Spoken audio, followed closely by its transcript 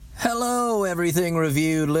Hello, Everything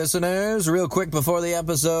Reviewed listeners. Real quick before the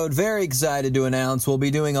episode, very excited to announce we'll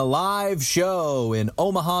be doing a live show in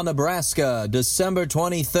Omaha, Nebraska, December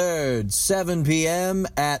 23rd, 7 p.m.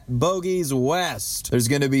 at Bogies West. There's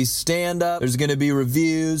going to be stand-up, there's going to be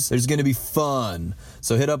reviews, there's going to be fun.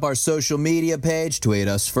 So hit up our social media page, tweet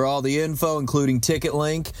us for all the info, including ticket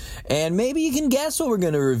link, and maybe you can guess what we're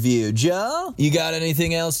going to review. Joe, you got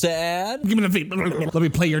anything else to add? Give me the feet. Let me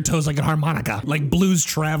play your toes like a harmonica, like Blues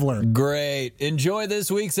Traveler. Great. Enjoy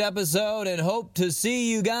this week's episode and hope to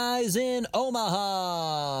see you guys in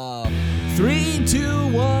Omaha. 3,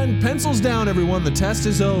 2, 1, pencils down, everyone. The test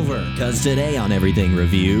is over. Because today on Everything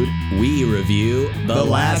Reviewed, we review The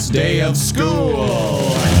Last Day of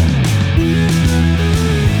School.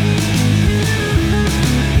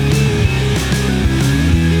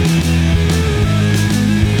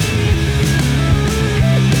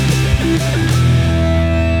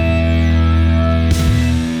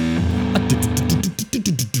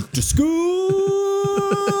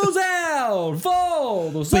 School's out, fall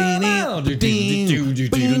the sun out. School's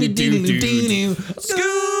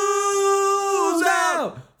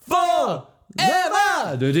out, forever.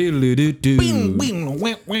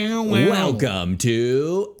 Welcome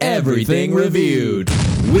to Everything Reviewed.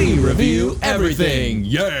 We review everything.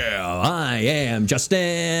 Yeah, I am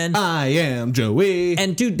Justin. I am Joey.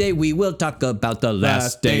 And today we will talk about the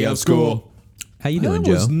last day of school. How you doing,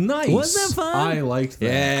 Joe? That was nice. Wasn't that fun? I liked that.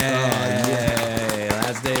 Yeah.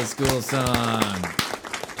 Last day of school song.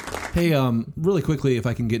 Hey, really quickly, if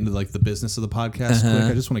I can get into like the business of the podcast quick,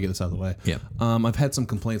 I just want to get this out of the way. Yeah. I've had some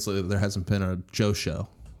complaints lately that there hasn't been a Joe show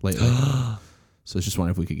lately. So I was just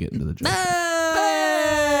wondering if we could get into the Joe show.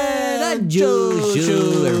 The Joe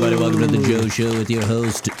Show. Everybody, welcome to the Joe Show with your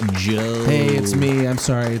host, Joe. Hey, it's me. I'm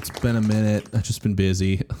sorry. It's been a minute. I've just been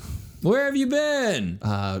busy. Where have you been?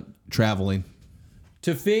 Traveling.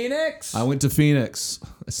 To Phoenix? I went to Phoenix.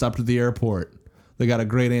 I stopped at the airport. They got a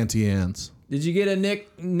great Auntie Anne's. Did you get a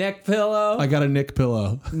neck pillow? I got a Nick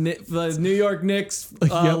pillow. The New York Knicks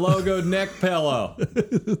logoed neck pillow.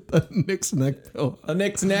 A Nick's neck pillow. A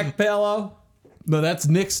Knicks neck pillow? No, that's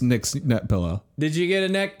Nick's neck pillow. Did you get a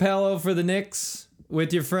neck pillow for the Knicks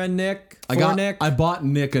with your friend Nick? I bought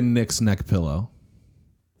Nick a Nick's neck pillow.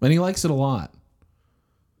 And he likes it a lot.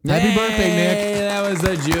 Happy birthday, Nick. That was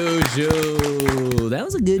the Juju. That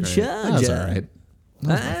was a good show, That's Joe. all right.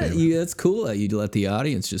 That's cool that you let the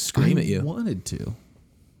audience just scream at you. I wanted to.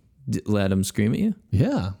 Let them scream at you?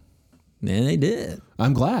 Yeah. And they did.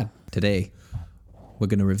 I'm glad. Today, we're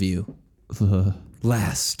going to review The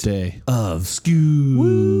Last day of School.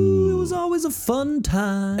 Woo, it was always a fun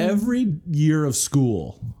time. Every year of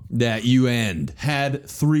school That you end. had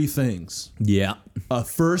 3 things. Yeah. A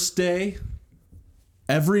first day,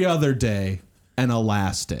 every other day, and a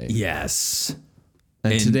last day. Yes.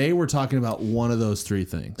 And today we're talking about one of those 3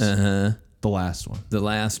 things. The last one. The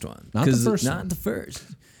last one. Not the first Not one. the first.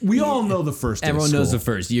 We all know the first day Everyone of knows the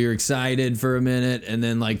school. first. You're excited for a minute, and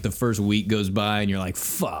then like the first week goes by, and you're like,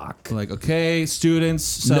 fuck. Like, okay, students,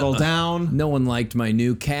 settle down. No one liked my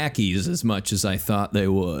new khakis as much as I thought they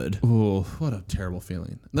would. Oh, what a terrible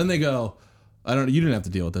feeling. Then they go, you didn't have to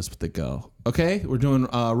deal with this, but they go, okay, we're doing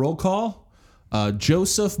a roll call.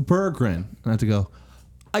 Joseph Berggren. I have to go,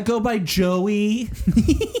 I go by Joey.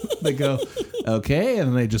 They go, okay.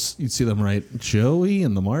 And then you see them write Joey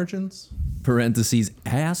in the margins. Parentheses,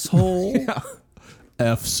 asshole.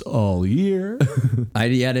 F's all year. I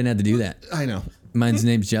didn't have to do that. I know. Mine's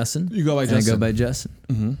name's Justin. You go by And I Justin. go by Justin.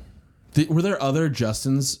 Were there other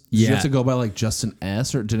Justins? Did Yeah. you have to go by like Justin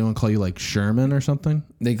S, or did anyone call you like Sherman or something?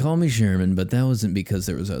 They call me Sherman, but that wasn't because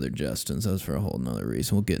there was other Justins. That was for a whole nother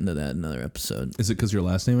reason. We'll get into that in another episode. Is it because your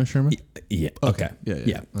last name is Sherman? Yeah. Okay.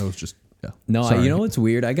 Yeah. I was just, yeah. No, Sorry. you know what's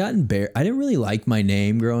weird? I got embarrassed. I didn't really like my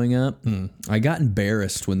name growing up. I got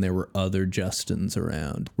embarrassed when there were other Justins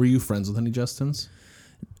around. Were you friends with any Justins?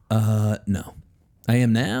 No. I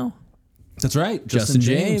am now. That's right. Justin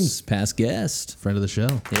James, past guest. Friend of the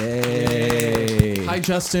show. Yay. Hi,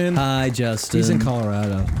 Justin. Hi, Justin. He's in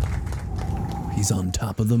Colorado He's on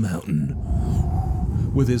top of the mountain.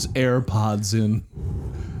 with his AirPods in,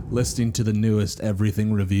 listening to the newest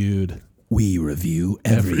Everything Reviewed. We review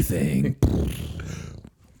everything.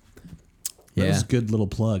 That was a good little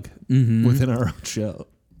plug within our own show.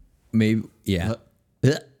 Maybe, yeah.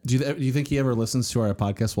 Do you think he ever listens to our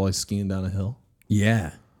podcast while he's skiing down a hill?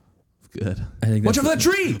 Yeah. Good. I think Watch that's out for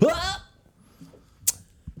that tree!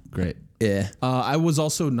 Great. Yeah. I was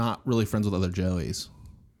also not really friends with other Joeys.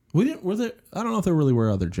 Were there? I don't know if there really were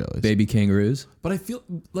other Joeys. Baby kangaroos. But I feel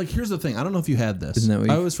like, here's the thing. I don't know if you had this. Isn't that what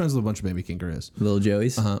I was friends with a bunch of baby kangaroos. Little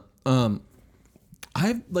Joeys. Uh-huh.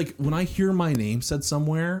 I've like when I hear my name said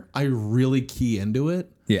somewhere, I really key into it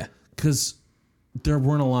Yeah. because there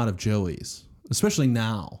weren't a lot of Joeys, especially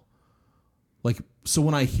now. Like, so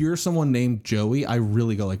when I hear someone named Joey, I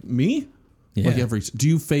really go like, me? Yeah. Like do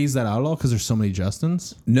you phase that out at all? Because there's so many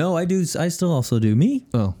Justins. No, I do. I still also do me.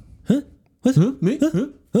 Oh, Huh? What? huh? Me? Huh?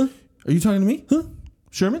 Are you talking to me? Huh?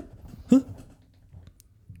 Sherman?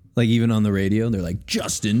 Like even on the radio, they're like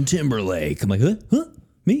Justin Timberlake. I'm like, huh?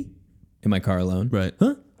 Me? In my car alone. Right.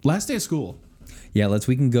 Huh? Last day of school. Yeah.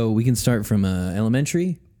 We can start from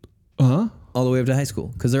elementary all the way up to high school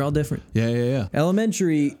because they're all different. Yeah.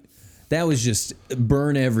 Elementary, that was just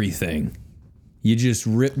burn everything. You just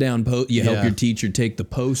rip down, you help Yeah. your teacher take the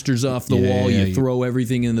posters off the wall. Yeah, You throw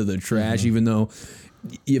everything into the trash, even though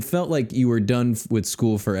you felt like you were done with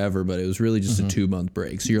school forever, but it was really just a 2-month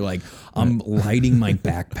break. So you're like, I'm lighting my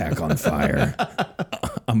backpack on fire.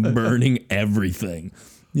 I'm burning everything.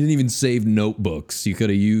 You didn't even save notebooks you could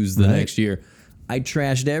have used the next year. I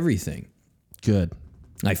trashed everything. Good.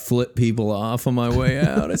 I flipped people off on my way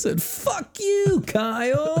out. I said, fuck you,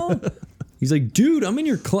 Kyle. He's like, dude, I'm in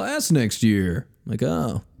your class next year. I'm like,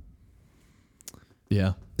 oh.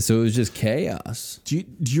 Yeah. So it was just chaos. Do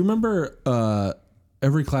you remember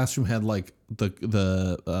every classroom had like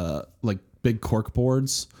the like big cork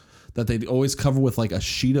boards that they'd always cover with like a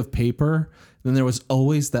sheet of paper? Then there was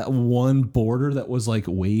always that one border that was like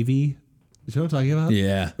wavy. You know what I'm talking about?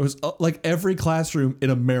 Yeah. It was like every classroom in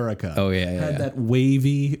America. Oh, yeah, had yeah. that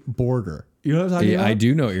wavy border. You know what I'm talking about? I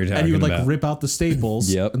do know what you're talking about. And you would like rip out the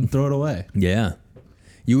staples Yep. and throw it away. Yeah.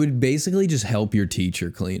 You would basically just help your teacher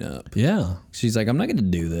clean up. Yeah. She's like, I'm not going to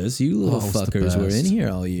do this. You little Oh, it's the fuckers were in best. here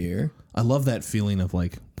all year. I love that feeling of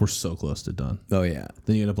like, we're so close to done. Oh, yeah.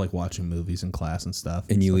 Then you end up like watching movies in class and stuff.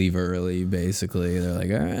 And you leave early, basically. They're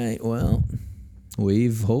like, all right, well,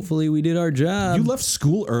 hopefully we did our job. You left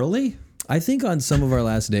school early? I think on some of our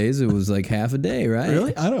last days, it was like half a day, right?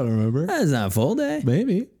 Really? I don't remember. That's not a full day.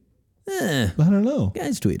 Maybe. Eh. I don't know.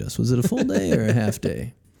 Guys, tweet us. Was it a full day or a half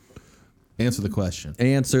day? Answer the question.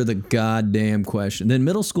 Answer the goddamn question. Then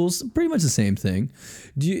middle school's pretty much the same thing.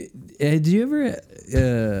 Do you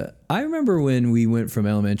ever? I remember when we went from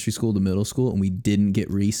elementary school to middle school and we didn't get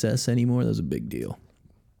recess anymore. That was a big deal.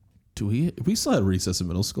 Do we still had recess in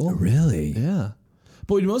middle school? Really? Yeah.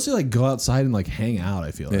 But we'd mostly like go outside and like hang out,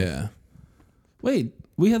 I feel like. Yeah. Wait,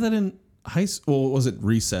 we had that in high school. Well, it wasn't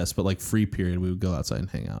recess, but like free period. We would go outside and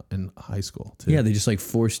hang out in high school too. Yeah, they just like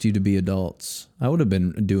forced you to be adults. I would have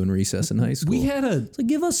been doing recess in high school. We had It's like,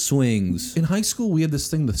 give us swings. in high school, we had this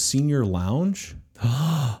thing, the senior lounge.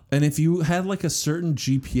 And if you had like a certain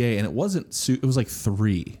GPA and it wasn't, it was like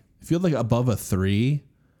 3. If you had like above a 3,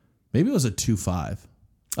 maybe it was a 2.5.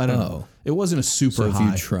 I don't know. It wasn't a super So if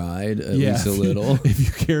high. you tried at least a if you- little. if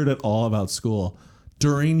you cared at all about school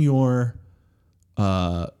during your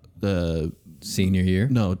Senior year?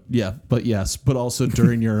 no, yeah, but yes, but also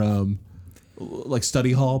during your like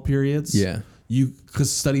study hall periods. Yeah.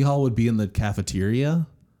 Because study hall would be in the cafeteria,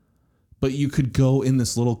 but you could go in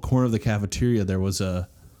this little corner of the cafeteria. There was a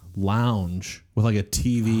lounge with like a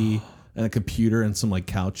TV and a computer and some like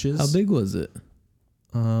couches. How big was it?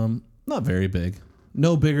 Not very big.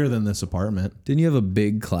 No bigger than this apartment. Didn't you have a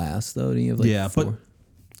big class though? Didn't you have like Yeah, 4?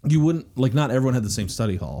 but you wouldn't like. Not everyone had the same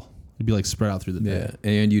study hall. It'd be like spread out through the day. Yeah,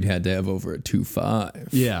 and you'd had to have over a 2.5.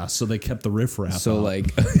 Yeah, so they kept the riffraff. So out.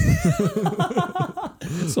 like,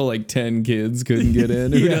 so like 10 kids couldn't get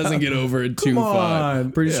in. Who Yeah. doesn't get over a 2.5?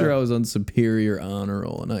 on. Pretty Yeah. sure I was on superior honor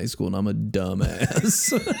roll in high school, and I'm a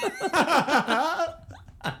dumbass.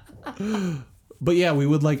 But yeah, we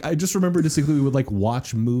would like. I just remember distinctly we would like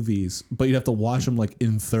watch movies, but you'd have to watch them like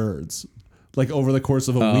in thirds, like over the course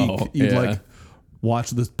of a week. You'd yeah. like watch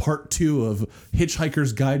this part 2 of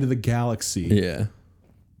Hitchhiker's Guide to the Galaxy. Yeah.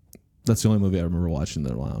 That's the only movie I remember watching in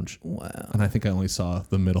the lounge, Wow. and I think I only saw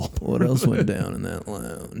the middle. What else went down in that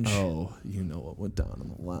lounge? Oh, you know what went down in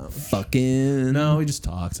the lounge? Fucking. No, we just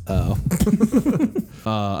talked. Oh.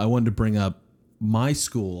 I wanted to bring up my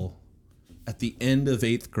school at the end of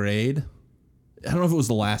 8th grade. I don't know if it was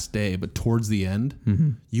the last day, but towards the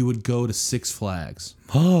end, you would go to Six Flags.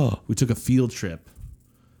 Oh. We took a field trip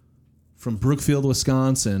from Brookfield,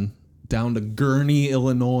 Wisconsin, down to Gurnee,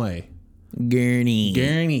 Illinois. Gurney.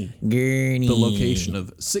 Gurnee, Gurney. the location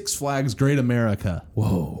of Six Flags Great America.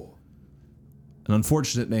 Whoa. An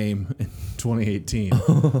unfortunate name in 2018.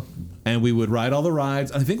 And we would ride all the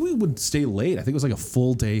rides. I think we would stay late. I think it was like a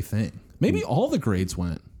full day thing. Maybe all the grades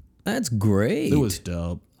went. That's great. It was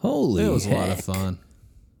dope. Holy It was a lot of heck. fun.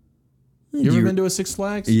 You ever been to a Six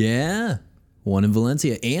Flags? Yeah. One in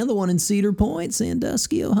Valencia and the one in Cedar Point,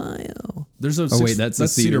 Sandusky, Ohio. There's a Oh wait, that's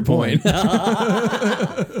Cedar Point.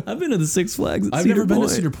 I've been to the Six Flags. At I've Cedar never been Point.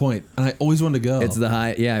 to Cedar Point, and I always wanted to go. It's the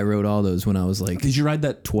high. Yeah, I rode all those when I was like. Did you ride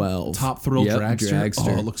that 12? Top Thrill Yep, dragster?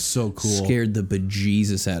 Oh, it looks so cool. Scared the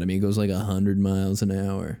bejesus out of me. It goes like 100 miles an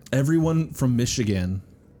hour. Everyone from Michigan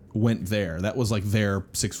went there. That was like their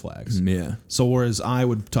Six Flags. Yeah. So whereas I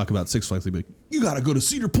would talk about Six Flags, they'd be like, you got to go to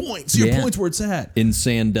Cedar Point. Cedar Point's where it's at. In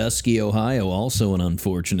Sandusky, Ohio, also an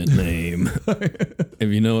unfortunate name. If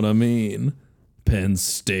you know what I mean. Penn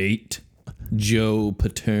State. Joe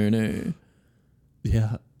Paterno.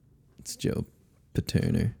 Yeah. It's Joe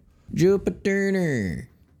Paterno. Joe Paterno.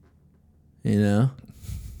 You know?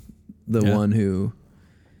 The one who...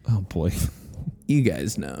 Oh, boy. You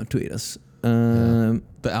guys know. Tweet us. The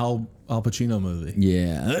Al Pacino movie.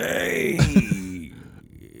 Yeah. Hey.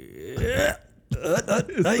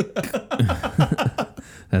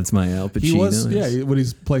 That's my Al Pacino. He was, when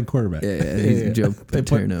he's playing quarterback. Yeah. Joe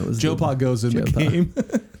Paterno. Joe Pa goes in the game.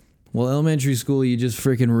 Well, elementary school, you just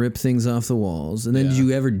freaking rip things off the walls. And then did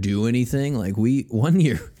you ever do anything? Like one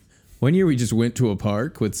year we just went to a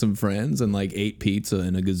park with some friends and like ate pizza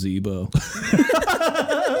in a gazebo.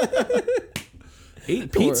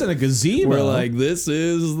 Ate pizza in a gazebo? We're like, this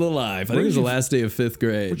is the life. I think it was the last day of 5th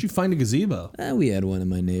grade. Where'd you find a gazebo? We had one in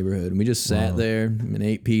my neighborhood. And we just sat there and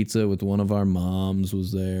ate pizza with one of our moms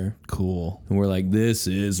was there. Cool. And we're like, this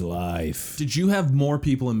is life. Did you have more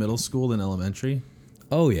people in middle school than elementary?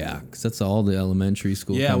 Oh, yeah, because that's all the elementary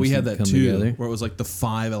school. Yeah, we had that too, together. where it was like the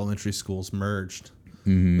 5 elementary schools merged.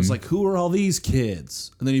 It was like, who are all these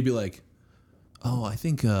kids? And then you'd be like, oh, I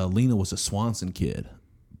think Lena was a Swanson kid,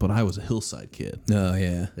 but I was a Hillside kid. Oh,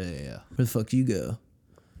 yeah. Yeah. Where the fuck you go?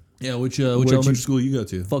 Yeah, which elementary school you go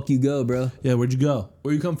to? Fuck you go, bro. Yeah, where'd you go?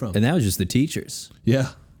 Where you come from? And that was just the teachers. Yeah.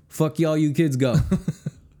 Fuck y'all, you kids go.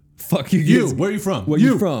 Fuck you kids. Where are you from? Where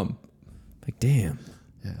you from? Like, damn.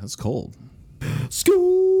 Yeah, it's cold.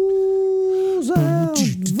 Schools out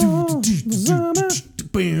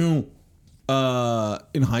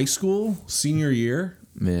in high school, senior year,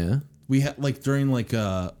 Yeah. we had like during like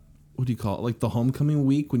what do you call it? Like the homecoming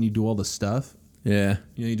week when you do all the stuff. Yeah.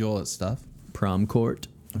 You do all that stuff. Prom court.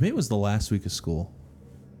 I think it was the last week of school.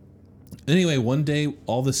 Anyway, one day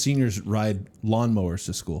all the seniors ride lawnmowers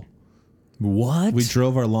to school. What? We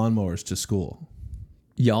drove our lawnmowers to school.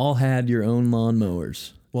 Y'all had your own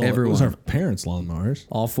lawnmowers. Well, Everyone. it was our parents' lawnmowers.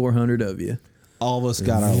 All 400 of you. All of us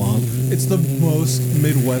got our lawn. It's the most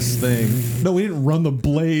Midwest thing. No, we didn't run the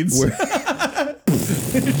blades.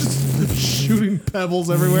 Just shooting pebbles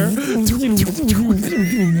everywhere.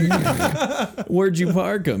 Where'd you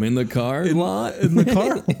park them? In the car lot? In the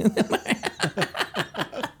car.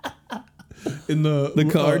 In the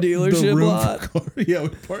car dealership lot? Yeah, we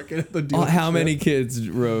park it at the dealership. How many kids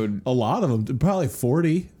rode? A lot of them. Probably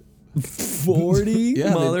 40. 40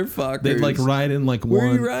 Yeah, motherfuckers. They'd like ride in like Where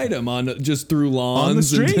one. do you ride them? Just through lawns On the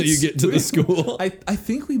streets. until you get to the school? I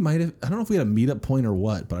think we might have. I don't know if we had a meetup point or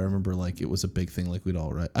what, but I remember like it was a big thing. Like we'd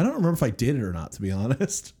all ride. I don't remember if I did it or not, to be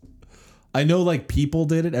honest. I know like people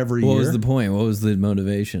did it every year. What was the point? What was the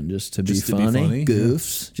motivation? Just to be funny?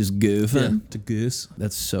 Goofs? Just goofing? Yeah, to goose.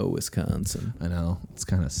 That's so Wisconsin. I know. It's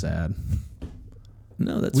kind of sad.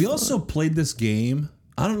 No, that's We fun. also played this game.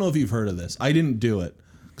 I don't know if you've heard of this. I didn't do it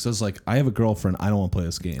because I was like, I have a girlfriend. I don't want to play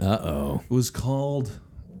this game. Uh-oh. It was called,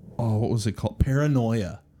 what was it called?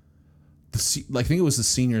 Paranoia. I think it was the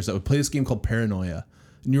seniors that would play this game called Paranoia.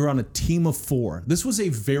 And you were on a team of 4. This was a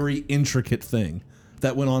very intricate thing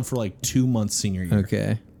that went on for like 2 months senior year.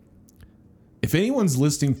 Okay. If anyone's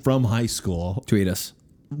listening from high school, Tweet us.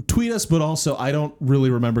 tweet us, but also I don't really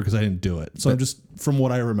remember because I didn't do it. So I'm just, from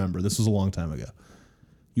what I remember, this was a long time ago.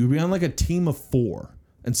 You would be on like a team of 4,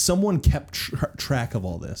 and someone kept track of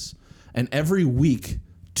all this. And every week,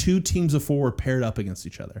 2 teams of 4 were paired up against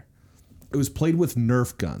each other. It was played with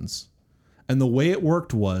Nerf guns. And the way it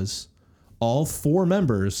worked was all 4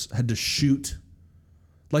 members had to shoot.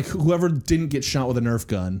 Like whoever didn't get shot with a Nerf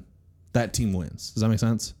gun, that team wins. Does that make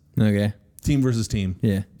sense? Okay. Team versus team.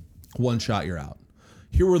 Yeah. 1 shot, you're out.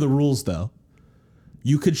 Here were the rules, though.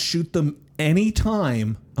 You could shoot them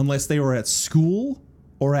anytime unless they were at school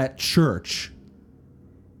or at church.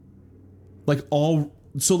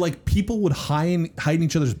 So people would hide in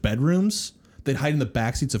each other's bedrooms. They'd hide in the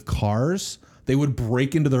backseats of cars. They would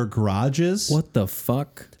break into their garages. What the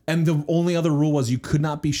fuck? And the only other rule was you could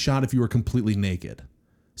not be shot if you were completely naked.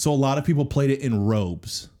 So a lot of people played it in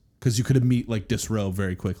robes because you could disrobe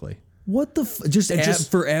very quickly. What the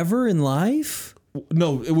just forever in life?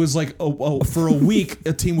 No, it was like for a week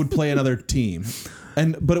a team would play another team,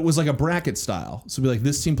 but it was like a bracket style. So it'd be like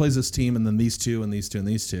this team plays this team, and then these 2 and these 2 and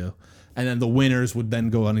these 2, and then the winners would then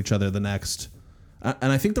go on each other the next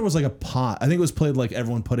And I think there was like a pot. I think it was played like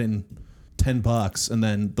everyone put in $10 and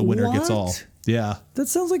then the winner gets all. What? Yeah. That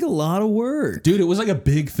sounds like a lot of work. Dude, it was like a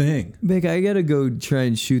big thing. Mick, I gotta go try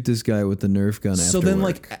and shoot this guy with the Nerf gun So after then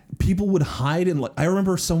work. like people would hide in like I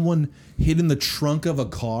remember someone hid in the trunk of a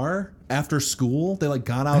car after school. They like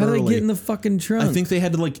got out How did early. they get in the fucking trunk? I think they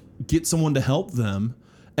had to like get someone to help them.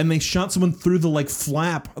 And they shot someone through the like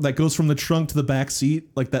flap that goes from the trunk to the back seat,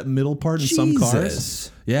 like that middle part in some cars.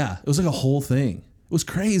 Jesus. Yeah, it was like a whole thing. It was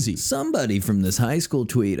crazy. Somebody from this high school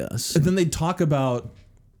tweet us. And then they'd talk about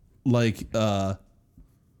like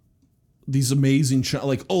these amazing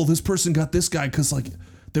like, oh, this person got this guy because like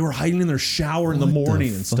they were hiding in their shower in the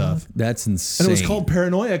morning and stuff. That's insane. And it was called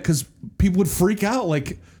paranoia because people would freak out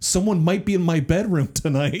like someone might be in my bedroom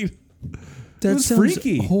tonight. That It was sounds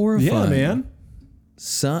freaky. horrifying. Yeah, man.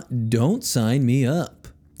 Don't sign me up.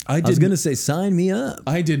 I was didn't- gonna say sign me up,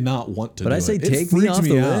 I did not want to. but do I say it. It take me freaked off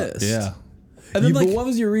the out. list. Yeah. And then You, like but what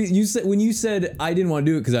was your reason? You said when you said I didn't want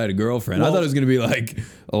to do it because I had a girlfriend. I Well, thought it was gonna be like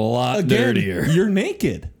a lot again, dirtier. you're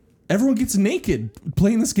naked. Everyone gets naked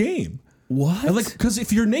playing this game. What? And like, because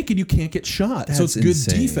if you're naked, you can't get shot. So it's That's good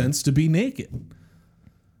insane. defense to be naked.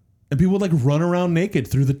 And people would like run around naked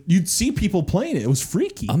through the. You'd see people playing it. It was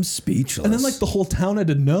freaky. I'm speechless. And then like the whole town had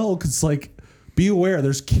to know because like, be aware.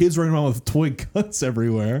 There's kids running around with toy guns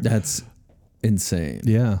everywhere. That's insane.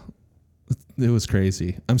 Yeah, it was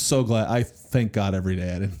crazy. I'm so glad. I thank God every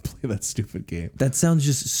day I didn't play that stupid game. That sounds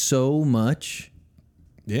just so much.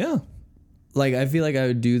 Yeah, Like I feel like I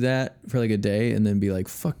would do that for like a day and then be like,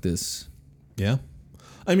 "Fuck this." yeah.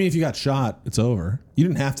 I mean, if you got shot, it's over. You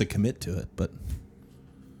didn't have to commit to it, but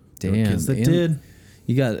there were Damn, kids that and did.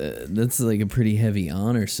 You got that's like a pretty heavy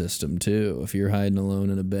honor system too. If you're hiding alone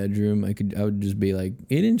in a bedroom, I would just be like,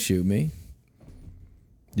 "He didn't shoot me."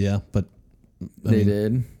 Yeah, but They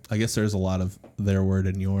did. I guess there's a lot of their word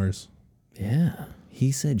and yours. Yeah,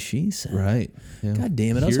 he said, she said. Right. Yeah. God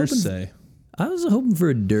damn it! Hearsay. I was hoping for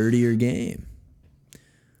a dirtier game.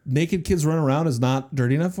 Naked kids run around is not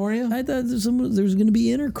dirty enough for you? I thought there was going to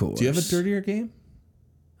be intercourse. Do you have a dirtier game?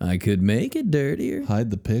 I could make it dirtier.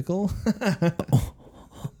 Hide the pickle?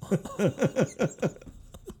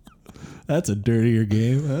 That's a dirtier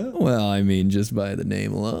game, huh? Well, I mean, just by the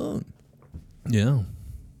name alone. Yeah.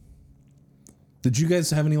 Did you guys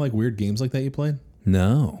have any like weird games like that you played?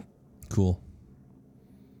 No. Cool.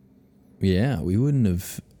 Yeah, we wouldn't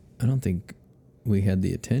have. I don't think we had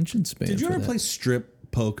the attention span. Did you for ever that. play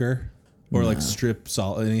strip poker or like strip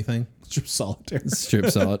anything? Strip solitaire.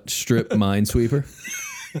 strip Minesweeper?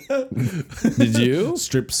 Did you?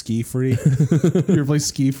 Strip ski free. You ever play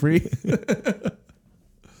ski free?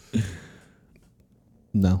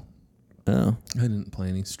 No. Oh. I didn't play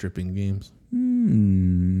any stripping games.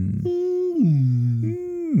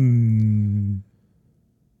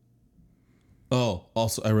 Oh,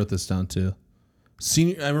 also I wrote this down too.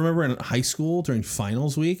 I remember in high school during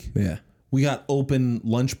finals week, Yeah. we got open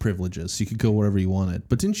lunch privileges, so you could go wherever you wanted.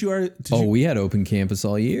 But didn't you already? We had open campus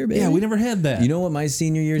all year, baby. Yeah, we never had that. You know what my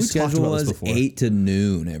senior year We talked schedule about this was? before. 8 to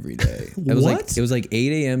noon every day. It was What? it was like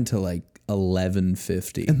 8 a.m. to like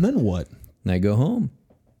 11:50. And then what? And I go home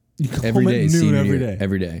You come every home day. at noon senior every year, day.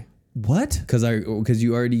 Every day. What? Because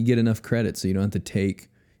you already get enough credit, so you don't have to take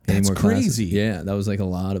any That's more classes. crazy. Yeah, that was like a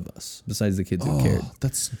lot of us. Besides the kids who cared, Oh,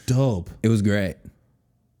 that's dope. it was great.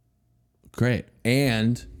 Great.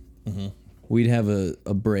 And we'd have a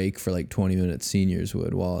break for like 20 minutes. Seniors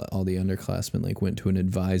would, while all the underclassmen like went to an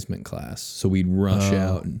advisement class. So we'd rush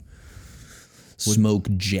out and smoke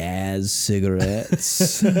jazz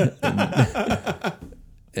cigarettes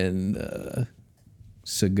and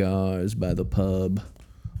cigars by the pub,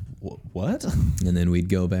 What? and then we'd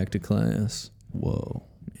go back to class. Whoa.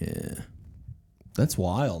 Yeah, That's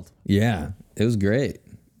wild. yeah, it was great.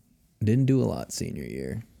 Didn't do a lot senior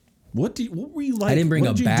year. What were you like? I didn't bring a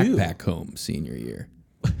What did you do? backpack home senior year.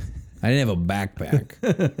 I didn't have a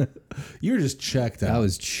backpack. You were just checked out. I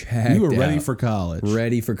was checked. You were ready out. for college.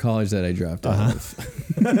 Ready for college that I dropped out of.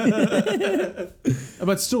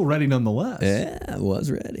 But still ready nonetheless. Yeah, I was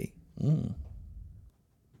ready.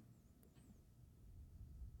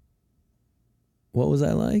 What was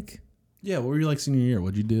I like? Yeah, what were you like senior year?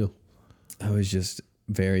 What'd you do? I was just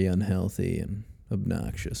very unhealthy and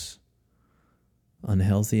obnoxious.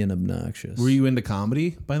 Unhealthy and obnoxious. Were you into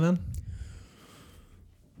comedy by then?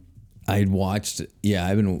 I'd watched,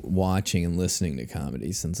 I've been watching and listening to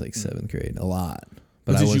comedy since like 7th grade, a lot.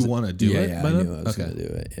 But did you wasn't- wanna do it Yeah, by I then? knew I was Okay. going to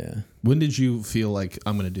do it, yeah. When did you feel like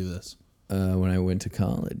I'm going to do this? When I went to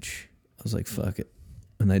college, I was like, fuck it.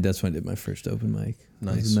 And that's when I did my first open mic. I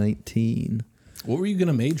Nice. was 19. What were you going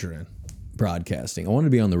to major in? broadcasting. I wanted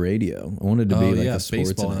to be on the radio. I wanted to be like a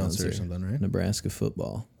sports baseball announcer or something, right? Nebraska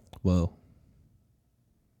football. Whoa.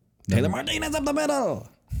 Taylor Martinez up the middle.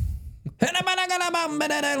 That's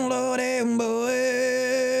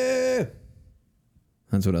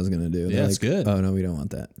what I was gonna do. Yeah, that's good. Oh no, we don't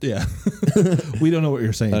want that. Yeah. We don't know what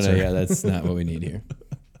you're saying, Oh no, sir. yeah, that's not what we need here.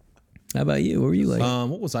 How about you? What were you like?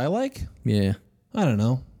 What was I like? Yeah, I don't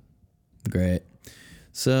know. great.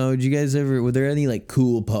 So, did you guys ever? Were there any like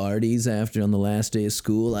cool parties after on the last day of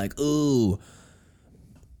school? Like, ooh,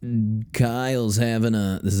 Kyle's having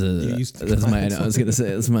a. This is that's my. I was gonna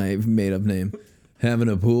say that's my made up name. Having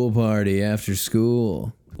a pool party after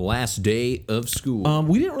school. Last day of school.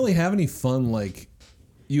 We didn't really have any fun. Like,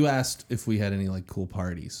 you asked if we had any like cool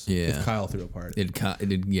parties. Yeah. If Kyle threw a party. It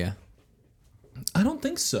did. Yeah. I don't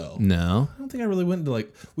think so. No. I don't think I really went into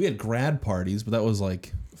like. We had grad parties, but that was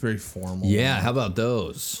like very formal. Yeah. How about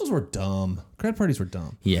those? Those were dumb. Grad parties were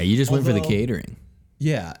dumb. Yeah, you just went for the Although- catering.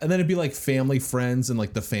 Yeah, and then it'd be like family, friends, and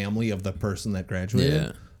like the family of the person that graduated.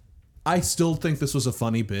 Yeah. I still think this was a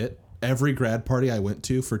funny bit. Every grad party I went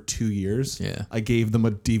to for 2 years, Yeah. I gave them a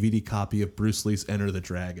DVD copy of Bruce Lee's Enter the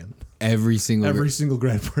Dragon. Every single. Every single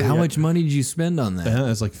grad party. How much money did you spend on that? Yeah,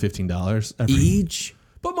 it's like $15 every. Each?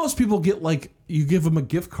 But most people get like you give them a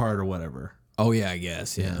gift card or whatever. Oh yeah, I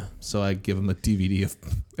guess. Yeah. So I give them a DVD of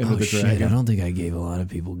Enter Oh the shit! Dragon. I don't think I gave a lot of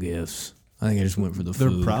people gifts. I think I just went for the They're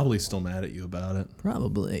food. probably still mad at you about it.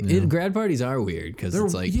 Probably. Grad parties are weird because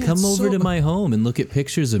it's like, yeah, come it's over so- to my home and look at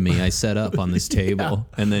pictures of me I set up on this table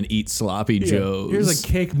and then eat sloppy joes. Here's a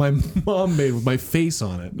cake my mom made with my face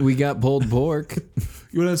on it. We got pulled pork.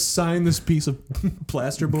 You want to sign this piece of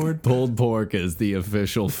plasterboard? Pulled pork is the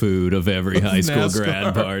official food of every high school NASCAR.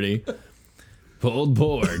 grad party. Pulled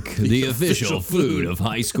pork, the official food of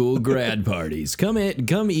high school grad parties. Come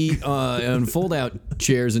eat on fold out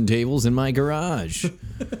chairs and tables in my garage.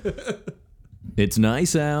 It's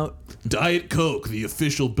nice out. Diet Coke, the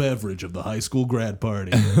official beverage of the high school grad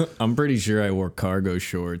party. I'm pretty sure I wore cargo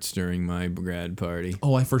shorts during my grad party.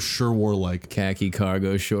 Oh, I for sure wore like Khaki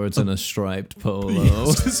cargo shorts and a striped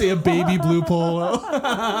polo. to say a baby blue polo.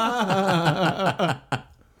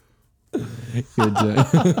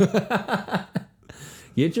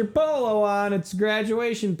 Get your polo on. It's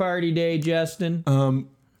graduation party day, Justin.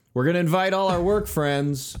 We're gonna invite all our work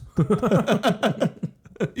friends.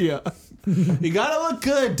 Yeah. You gotta look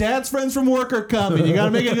good. Dad's friends from work are coming. You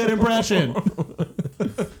gotta make a good impression.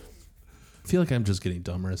 I feel like I'm just getting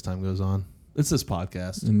dumber as time goes on. It's this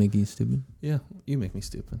podcast. Make you stupid. Yeah, you make me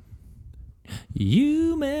stupid.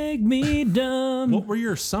 You make me dumb. What were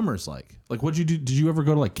your summers like? Like, what'd you do? Did you ever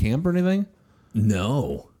go to like camp or anything?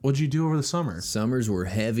 No. What'd you do over the summer? Summers were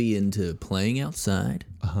heavy into playing outside.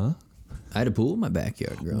 Uh-huh. I had a pool in my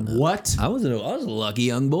backyard growing up. What? I was a lucky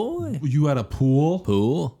young boy. You had a pool?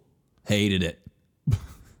 Pool. Hated it.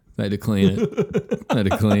 I had to clean it.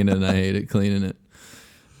 I hated cleaning it.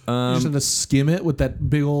 You just had to skim it with that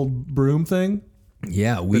big old broom thing?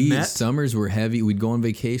 Yeah, net? summers were heavy. We'd go on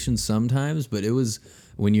vacation sometimes, but it was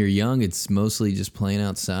when you're young, it's mostly just playing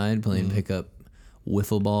outside, playing pickup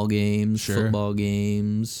wiffle ball games, football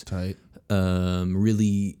games. Tight.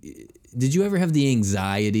 Really, did you ever have the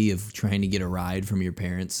anxiety of trying to get a ride from your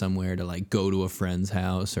parents somewhere to like go to a friend's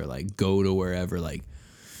house or like go to wherever? Like,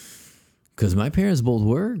 because my parents both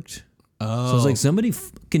worked. Oh. So I was like, somebody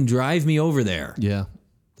can drive me over there. Yeah.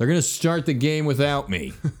 They're going to start the game without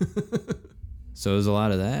me. So there's a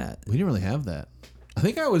lot of that. We didn't really have that. I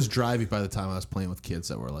think I was driving by the time I was playing with kids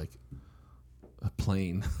that were like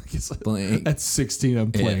playing. I guess Playing. At 16,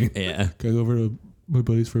 I'm playing. Yeah. Can I go over to my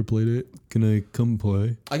buddies for a play date? Can I come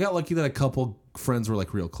play? I got lucky that a couple friends were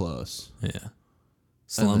like real close. Yeah.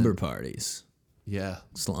 Slumber parties. Yeah.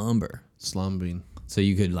 Slumber. Slumbing. So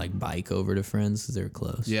you could like bike over to friends because they're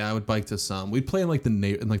close. Yeah, I would bike to some. We'd play in like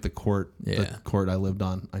the court. Yeah. The court I lived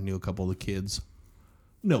on. I knew a couple of the kids.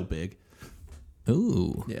 No big.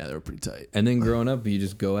 Ooh. Yeah, they were pretty tight. And then growing up, you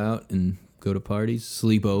just go out and go to parties,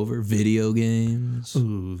 sleep over, video games.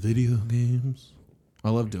 Ooh, video games. I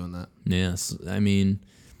love doing that. Yes, I mean,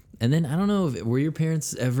 and then I don't know if were your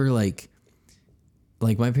parents ever like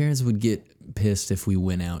my parents would get pissed if we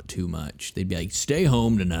went out too much. They'd be like, "Stay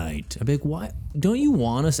home tonight." I'd be like, "What? Don't you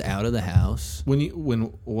want us out of the house?" When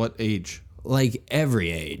what age? Like every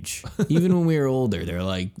age, even when we were older, they're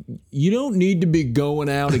like, "You don't need to be going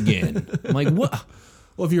out again." I'm like, "What?"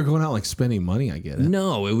 Well, if you're going out like spending money, I get it.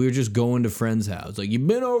 No, we were just going to friends' house. Like, you've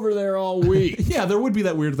been over there all week. Yeah, there would be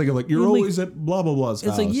that weird thing of like you're Like- always at blah blah blah's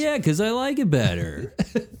house. It's like, yeah, because I like it better.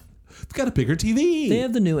 It's got a bigger TV. They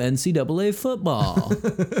have the new NCAA football.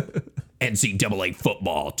 NCAA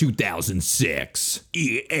football 2006.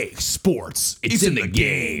 EA Sports. It's in the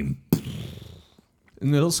game.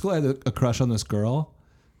 In middle school, I had a crush on this girl,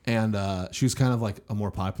 and she was kind of like a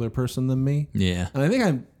more popular person than me. Yeah. And I think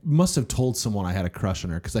I must have told someone I had a crush on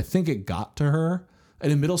her because I think it got to her.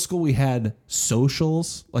 And in middle school, we had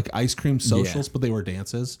socials, like ice cream socials, but they were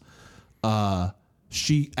dances.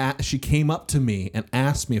 She came up to me and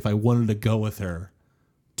asked me if I wanted to go with her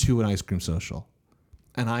to an ice cream social.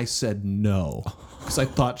 And I said no because I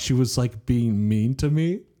thought she was like being mean to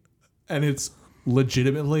me. And it's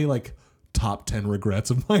legitimately like top 10 regrets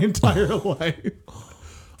of my entire life.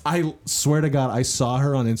 I swear to God, I saw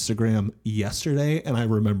her on Instagram yesterday and I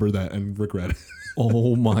remember that and regret it.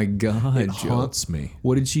 Oh my God, It Joe. haunts me.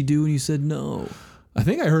 What did she do when you said no? I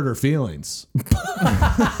think I hurt her feelings.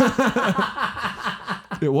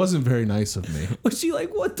 It wasn't very nice of me. Was she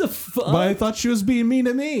like, what the fuck? But I thought she was being mean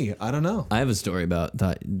to me. I don't know. I have a story about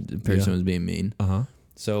that the person was being mean. Uh-huh.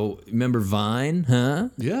 So remember Vine, huh?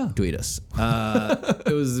 Yeah. Tweet us.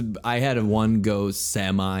 I had one go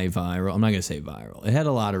semi-viral. I'm not gonna say viral. It had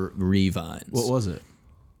a lot of revines. What was it?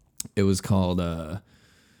 It was called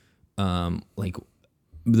like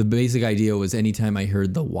the basic idea was anytime I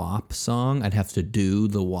heard the WAP song, I'd have to do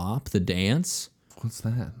the WAP, the dance. What's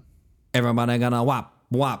that? Everybody gonna WAP,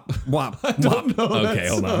 WAP, WAP, WAP. Okay,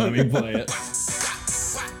 hold on, let me play it.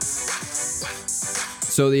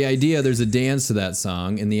 So the idea, there's a dance to that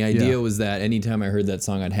song, and the idea was that anytime I heard that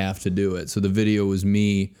song, I'd have to do it. So the video was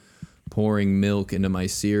me pouring milk into my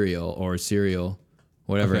cereal,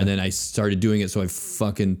 whatever, and then I started doing it, so I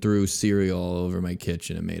fucking threw cereal all over my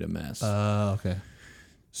kitchen and made a mess. Okay.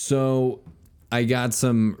 So I got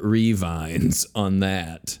some revines on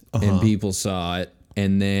that, and people saw it.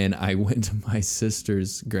 And then I went to my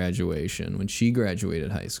sister's graduation when she graduated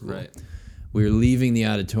high school. Right. We were leaving the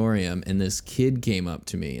auditorium, and this kid came up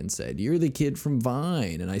to me and said, "You're the kid from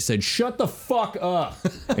Vine." And I said, "Shut the fuck up,"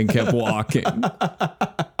 and kept walking.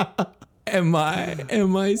 And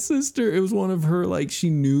my sister, it was one of her, like, she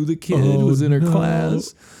knew the kid was in her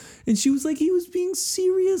class. And she was like, "He was being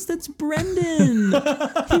serious. That's Brendan.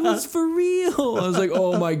 He was for real." I was like,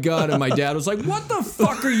 "Oh my God." And my dad was like, "What the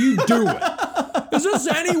fuck are you doing? Is this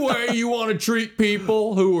any way you want to treat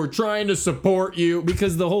people who are trying to support you?"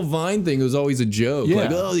 Because the whole Vine thing was always a joke. Yeah.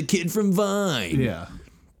 Like, "Oh, the kid from Vine." Yeah.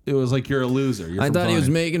 It was like, you're a loser. You're I from thought he was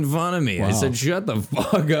Vine. making fun of me. I Wow. said, "Shut the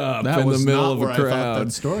fuck up," That in the was middle not of where a I thought crowd.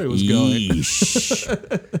 that story was going.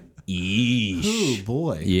 Yeesh. Yeesh. Oh,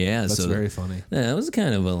 boy. Yeah, That's so very funny. That was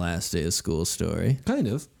kind of a last day of school story. Kind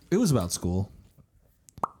of. It was about school.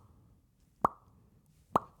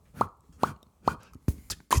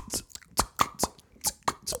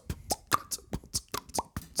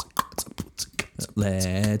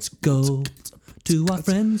 Let's go to our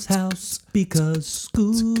friend's house because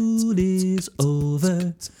school is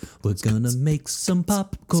over. We're gonna make some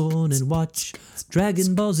popcorn and watch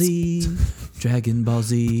Dragon Ball Z. Dragon Ball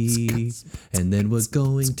Z. And then we're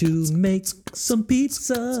going to make some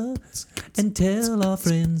pizza and tell our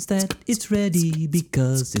friends that it's ready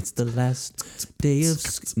because it's the last day of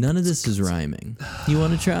None of this is rhyming. You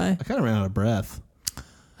want to try? I kind of ran out of breath.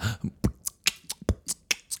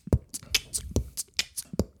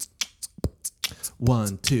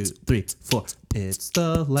 One, two, three, four. It's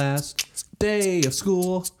the last day of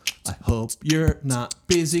school. I hope you're not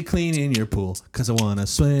busy cleaning your pool, 'cause I wanna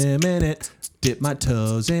swim in it, dip my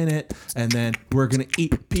toes in it, and then we're gonna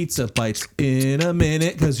eat pizza bites in a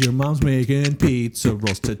minute, 'cause your mom's making pizza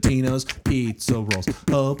rolls, Totino's pizza rolls.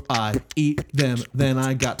 Hope I eat them, then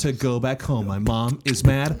I got to go back home. My mom is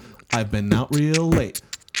mad, I've been out real late.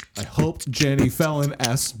 I hope Jenny Fallon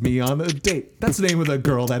asked me on a date. That's the name of the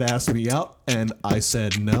girl that asked me out, and I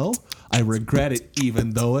said no. I regret it,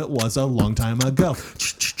 even though it was a long time ago.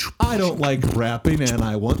 I don't like rapping, and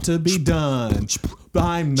I want to be done.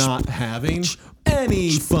 I'm not having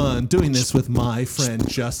any fun doing this with my friend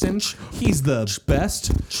Justin. He's the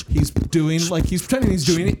best. He's pretending he's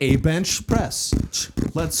doing a bench press.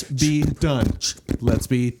 Let's be done. Let's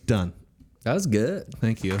be done. That was good.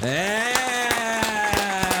 Thank you. Yeah.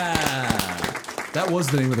 That was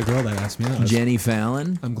the name of the girl that asked me out. Jenny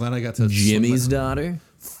Fallon, I'm glad I got to Jimmy's swim daughter.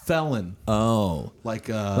 Felon. Oh, Like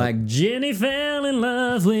Jenny fell in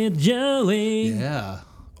love with Joey. yeah.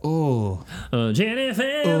 Oh. Jenny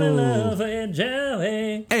fell in love with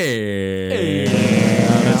Joey. hey.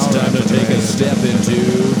 It's time to take a step into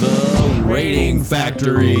the Rating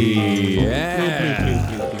Factory. Yeah.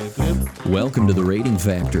 Welcome to the Rating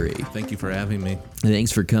Factory. Thank you for having me.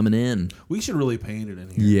 Thanks for coming in. We should really paint it in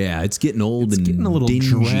here. Yeah, it's getting old and getting a little dingy.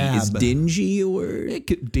 drab. Is dingy a word?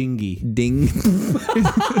 Dingy. Ding.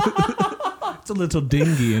 It's a little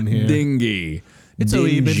dingy in here. Dingy. It's a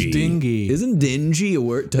wee bit dingy. Isn't dingy a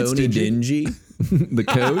word? Tony dingy. Dingy? The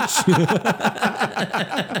coach.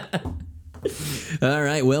 All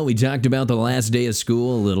right. Well, we talked about the last day of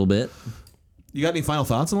school a little bit. You got any final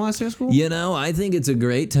thoughts on the last day of school? You know, I think it's a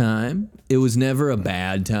great time. It was never a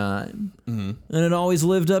bad time. And it always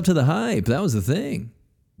lived up to the hype. That was the thing.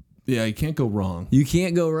 Yeah, you can't go wrong. You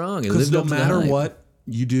can't go wrong. It Because lived no up to the matter hype. what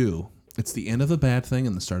you do, it's the end of a bad thing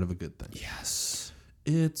and the start of a good thing. Yes.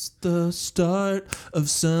 It's the start of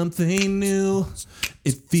something new.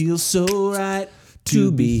 It feels so right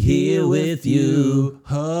to be here with you.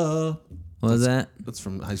 Oh. What was that? That's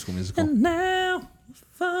from High School Musical. And now,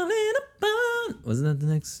 falling apart. Wasn't that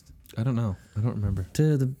the next? I don't know. I don't remember.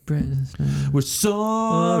 To the breast. We're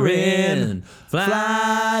soaring,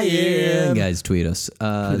 flying. Guys, tweet us.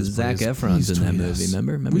 Zac Efron's in that movie.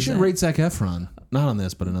 Remember We should Zac? rate Zac Efron. Not on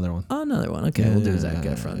this, but another one. Oh, another one. Okay, we'll do Zac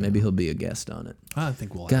Efron. Maybe he'll be a guest on it. I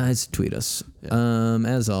think we'll. Guys, tweet us.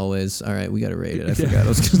 As always. All right, we got to rate it. I forgot I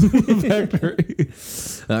was going to.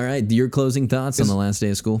 All right, your closing thoughts on the last day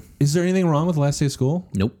of school? Is there anything wrong with the last day of school?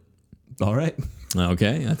 Nope. All right.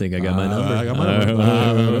 Okay, I think I got my number. I got my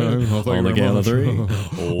number. On the count of 3.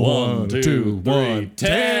 1, 2, 3,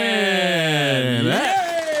 10.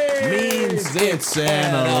 Means it's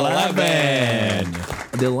an 11.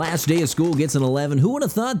 The last day of school gets an 11. Who would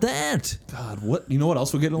have thought that? God, what? You know what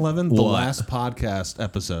else will get an 11? The What? last podcast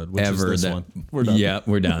episode, which Ever. is this that- one. We're done. Yeah,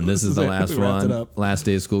 we're done. This is the last We wrapped one. it up. Last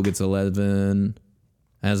day of school gets 11.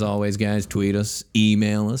 As always, guys, tweet us,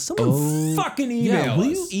 email us. Someone fucking email Yeah, will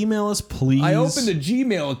you us. email us, please? I opened a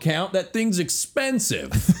Gmail account. That thing's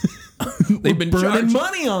expensive. They've been burning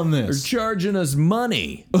money on They're this. charging us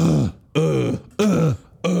money.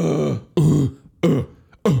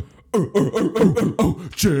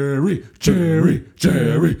 Jerry.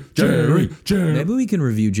 Maybe we can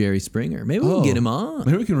review Jerry Springer. Maybe we can get him on.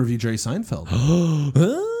 Maybe we can review Jerry Seinfeld.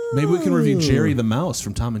 Maybe we can review Jerry the Mouse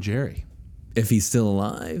from Tom and Jerry. If he's still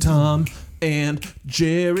alive. Tom and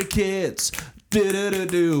Jerry kids.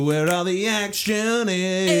 Do where all the action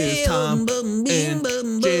is. Tom and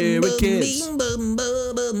Jerry kids.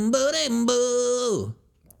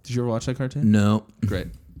 Did you ever watch that cartoon? No. Great.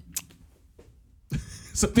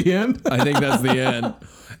 Is that the end? I think that's the end.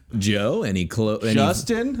 Joe, any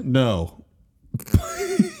Justin? No.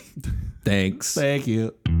 Thanks. Thank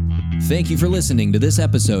you. Thank you for listening to this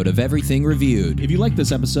episode of Everything Reviewed. If you like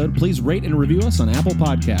this episode, please rate and review us on Apple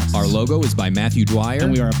Podcasts. Our logo is by Matthew Dwyer.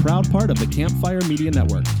 and we are a proud part of the Campfire Media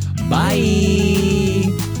Network. Bye.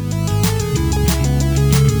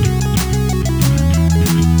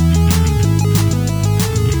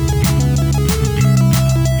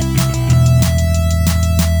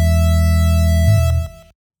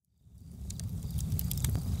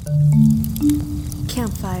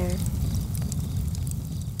 Campfire.